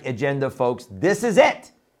demonic agenda, folks. This is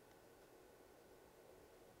it.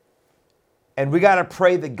 And we got to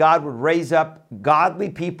pray that God would raise up godly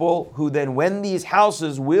people who then, when these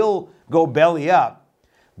houses will go belly up,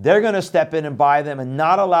 they're going to step in and buy them and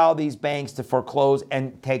not allow these banks to foreclose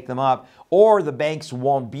and take them up. Or the banks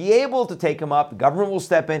won't be able to take them up. The government will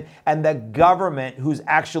step in, and the government, who's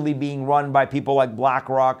actually being run by people like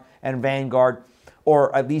BlackRock and Vanguard,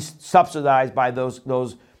 or at least subsidized by those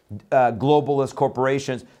globalist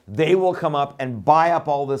corporations, they will come up and buy up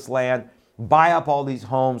all this land, buy up all these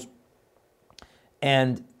homes,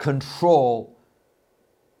 and control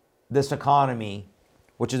this economy,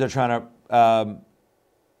 which is they're trying to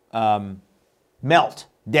melt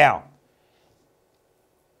down.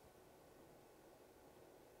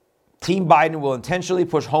 Team Biden will intentionally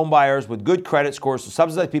push home buyers with good credit scores to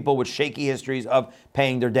subsidize people with shaky histories of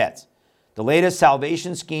paying their debts. The latest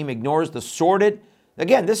salvation scheme ignores the sordid.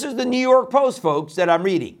 Again, this is the New York Post, folks, that I'm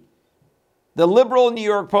reading. The liberal New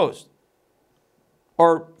York Post,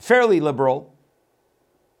 or fairly liberal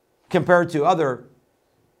compared to other.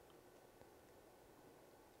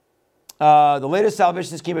 The latest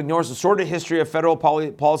salvation scheme ignores the sordid history of federal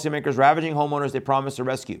policymakers ravaging homeowners they promised to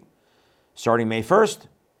rescue. Starting May 1st,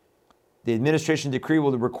 the administration decree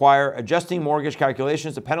will require adjusting mortgage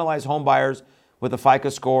calculations to penalize home buyers with a FICO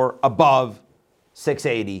score above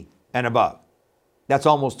 680 and above. That's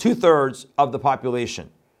almost 2/3 of the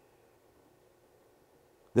population.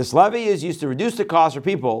 This levy is used to reduce the cost for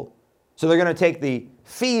people, so they're going to take the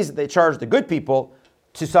fees that they charge the good people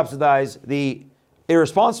to subsidize the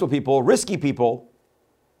irresponsible people, risky people.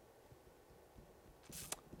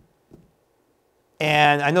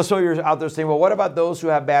 And I know some of you are out there saying, well, what about those who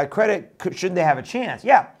have bad credit? Shouldn't they have a chance?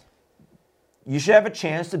 Yeah. You should have a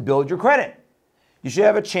chance to build your credit. You should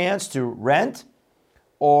have a chance to rent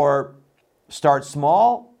or start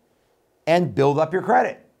small and build up your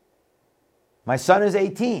credit. My son is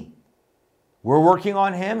 18. We're working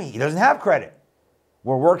on him. He doesn't have credit.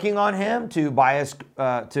 We're working on him to buy us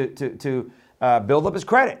build up his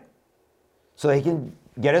credit so that he can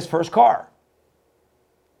get his first car.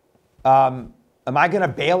 Am I going to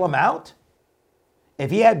bail him out? If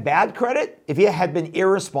he had bad credit, if he had been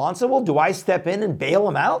irresponsible, do I step in and bail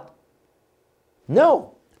him out?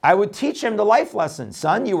 No. I would teach him the life lesson.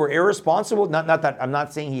 Son, you were irresponsible. Not that I'm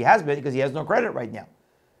not saying he has been, because he has no credit right now.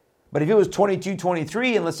 But if he was 22,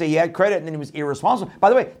 23, and let's say he had credit and then he was irresponsible. By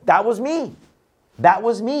the way, that was me. That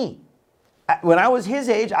was me. When I was his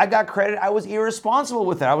age, I got credit. I was irresponsible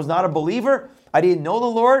with it. I was not a believer. I didn't know the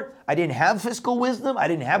Lord. I didn't have fiscal wisdom. I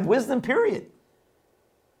didn't have wisdom, period.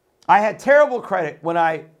 I had terrible credit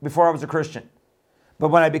before I was a Christian. But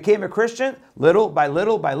when I became a Christian, little by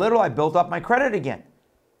little by little, I built up my credit again.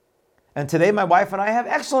 And today, my wife and I have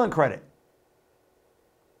excellent credit.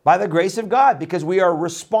 By the grace of God, because we are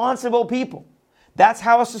responsible people. That's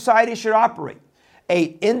how a society should operate.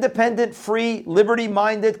 An independent, free,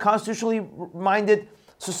 liberty-minded, constitutionally minded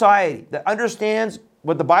society that understands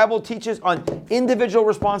what the Bible teaches on individual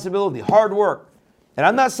responsibility, hard work. And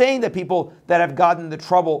I'm not saying that people that have gotten into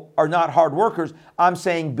trouble are not hard workers. I'm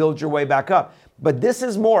saying build your way back up. But this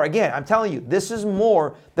is more, again, I'm telling you, this is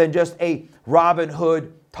more than just a Robin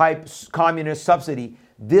Hood type communist subsidy.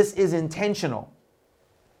 This is intentional.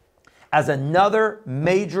 As another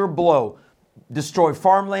major blow, destroy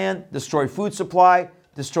farmland, destroy food supply,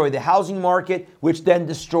 destroy the housing market, which then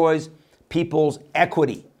destroys people's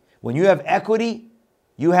equity. When you have equity,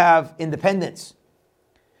 you have independence.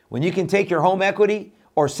 When you can take your home equity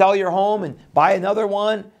or sell your home and buy another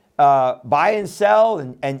one, buy and sell,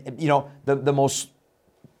 and you know, the most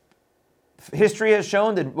history has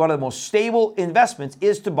shown that one of the most stable investments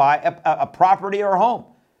is to buy a property or a home.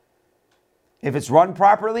 If it's run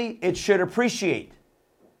properly, it should appreciate.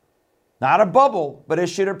 Not a bubble, but it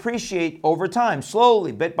should appreciate over time,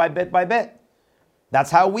 slowly, bit by bit by bit.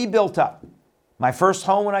 That's how we built up. My first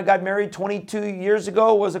home when I got married 22 years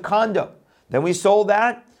ago was a condo. Then we sold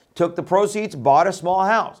that, took the proceeds, bought a small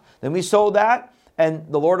house. Then we sold that, and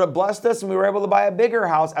the Lord had blessed us, and we were able to buy a bigger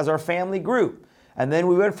house as our family grew. And then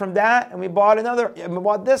we went from that, and we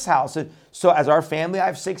bought this house. And so as our family, I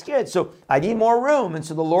have 6 kids. So I need more room. And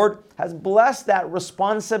so the Lord has blessed that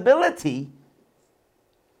responsibility.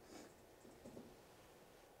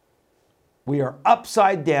 We are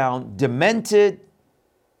upside down, demented,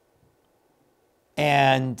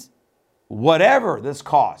 and whatever this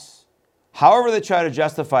costs, however they try to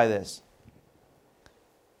justify this,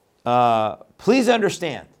 please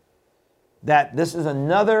understand that this is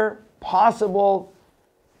another possible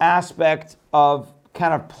aspect of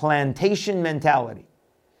kind of plantation mentality.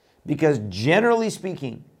 Because generally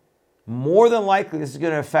speaking, more than likely this is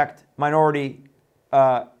going to affect minority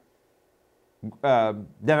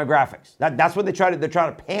demographics. That's what they're trying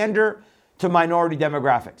to pander to minority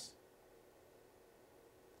demographics.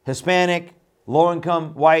 Hispanic, low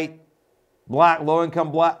income, white, black, low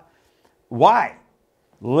income, black. Why?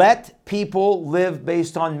 Let people live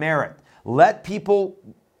based on merit. Let people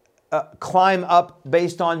climb up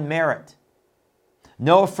based on merit.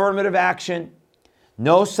 No affirmative action,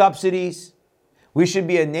 no subsidies. We should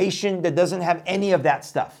be a nation that doesn't have any of that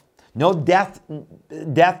stuff. No death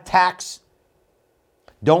tax.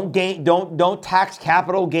 Don't tax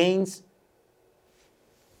capital gains.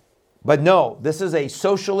 But no, this is a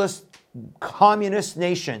socialist, communist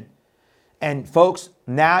nation. And folks,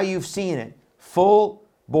 now you've seen it. Full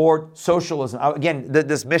board socialism. Again,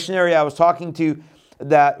 this missionary I was talking to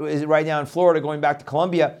that is right now in Florida, going back to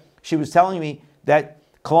Colombia, she was telling me that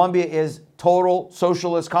Colombia is total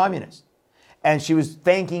socialist communist. And she was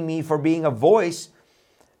thanking me for being a voice.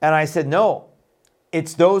 And I said, no,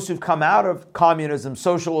 it's those who've come out of communism,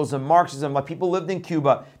 socialism, Marxism. Like people lived in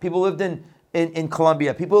Cuba, people lived in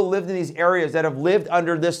Colombia, people who lived in these areas that have lived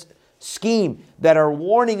under this scheme that are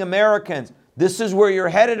warning Americans, this is where you're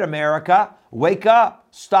headed, America. Wake up,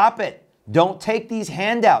 stop it. Don't take these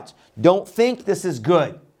handouts. Don't think this is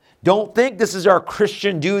good. Don't think this is our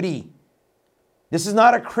Christian duty. This is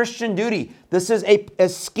not a Christian duty. This is a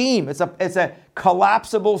scheme. It's a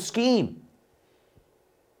collapsible scheme.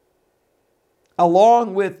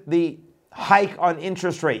 Along with the hike on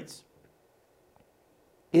interest rates.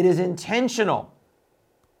 It is intentional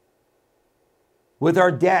with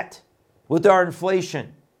our debt, with our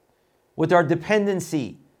inflation, with our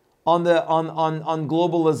dependency on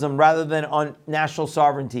globalism rather than on national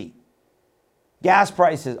sovereignty. Gas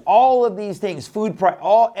prices, all of these things, food price,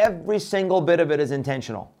 every single bit of it is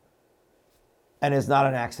intentional. And it's not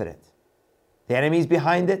an accident. The enemy's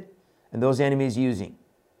behind it, and those enemies using.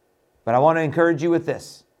 But I want to encourage you with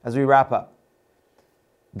this as we wrap up.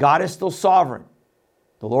 God is still sovereign.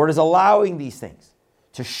 The Lord is allowing these things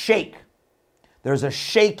to shake. There's a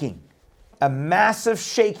shaking, a massive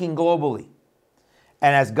shaking globally.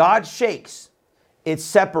 And as God shakes, it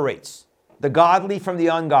separates the godly from the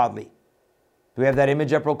ungodly. Do we have that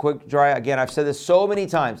image up real quick, Dry? Again, I've said this so many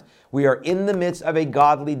times. We are in the midst of a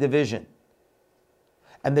godly division.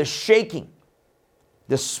 And the shaking,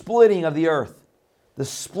 the splitting of the earth, the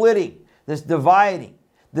splitting, this dividing,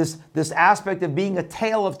 this aspect of being a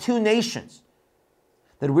tale of two nations.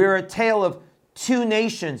 That we're a tale of two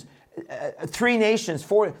nations, three nations,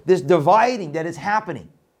 four, this dividing that is happening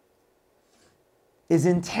is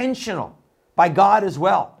intentional by God as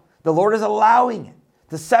well. The Lord is allowing it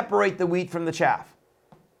to separate the wheat from the chaff,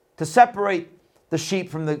 to separate the sheep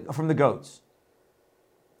from the goats.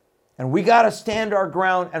 And we got to stand our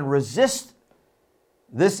ground and resist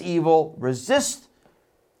this evil, resist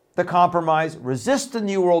the compromise, resist the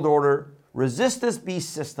New World Order, resist this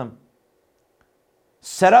beast system,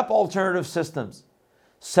 set up alternative systems,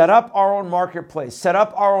 set up our own marketplace, set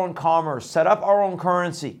up our own commerce, set up our own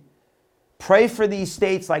currency. Pray for these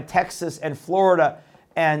states like Texas and Florida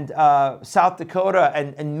and South Dakota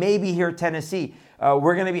and maybe here Tennessee.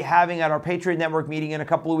 We're going to be having at our Patriot Network meeting in a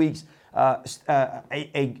couple of weeks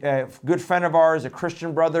a good friend of ours, a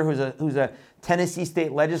Christian brother who's a Tennessee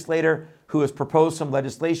state legislator who has proposed some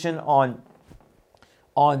legislation on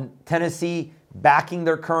Tennessee backing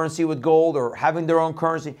their currency with gold or having their own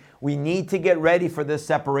currency. We need to get ready for this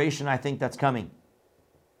separation, I think, that's coming.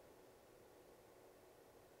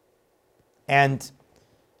 And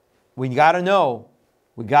we got to know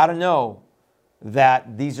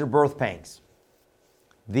that these are birth pangs.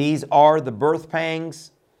 These are the birth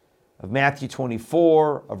pangs of Matthew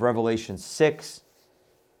 24, of Revelation 6.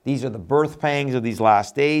 These are the birth pangs of these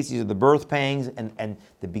last days. These are the birth pangs and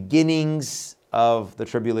the beginnings of the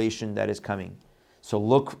tribulation that is coming. So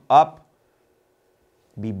look up,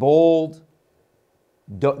 be bold.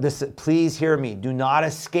 Please hear me. Do not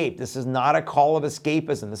escape. This is not a call of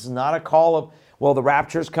escapism. This is not a call of, well, the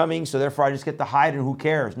rapture is coming, so therefore I just get to hide and who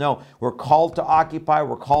cares? No, we're called to occupy.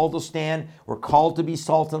 We're called to stand. We're called to be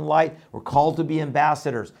salt and light. We're called to be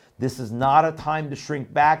ambassadors. This is not a time to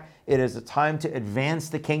shrink back. It is a time to advance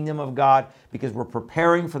the kingdom of God because we're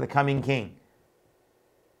preparing for the coming King.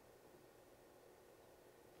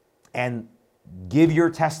 And give your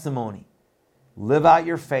testimony. Live out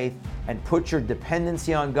your faith and put your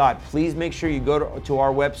dependency on God. Please make sure you go to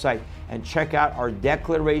our website and check out our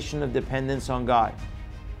declaration of dependence on God.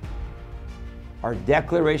 Our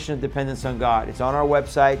declaration of dependence on God. It's on our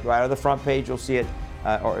website, right on the front page. You'll see it,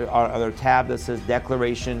 or on a tab that says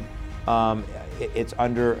declaration. It's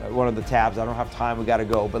under one of the tabs. I don't have time. We got to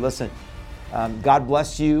go. But listen, God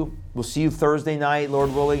bless you. We'll see you Thursday night,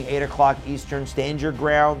 Lord willing, 8 o'clock Eastern. Stand your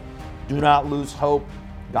ground. Do not lose hope.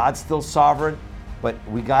 God's still sovereign, but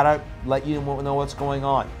we got to let you know what's going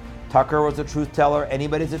on. Tucker was a truth teller.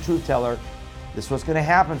 Anybody's a truth teller. This is what's going to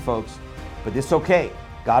happen, folks. But it's okay.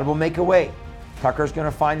 God will make a way. Tucker's going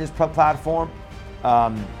to find his platform.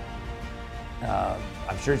 I'm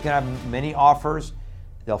sure he's going to have many offers.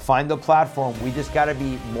 They'll find the platform. We just got to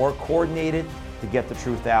be more coordinated to get the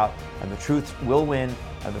truth out. And the truth will win,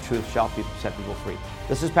 and the truth shall set people free.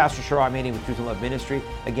 This is Pastor Shahram meeting with Truth and Love Ministry.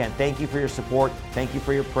 Again, thank you for your support. Thank you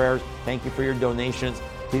for your prayers. Thank you for your donations.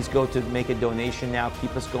 Please go to make a donation now.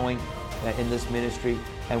 Keep us going in this ministry.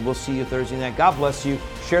 And we'll see you Thursday night. God bless you.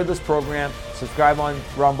 Share this program. Subscribe on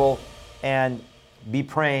Rumble. And be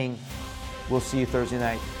praying. We'll see you Thursday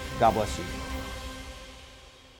night. God bless you.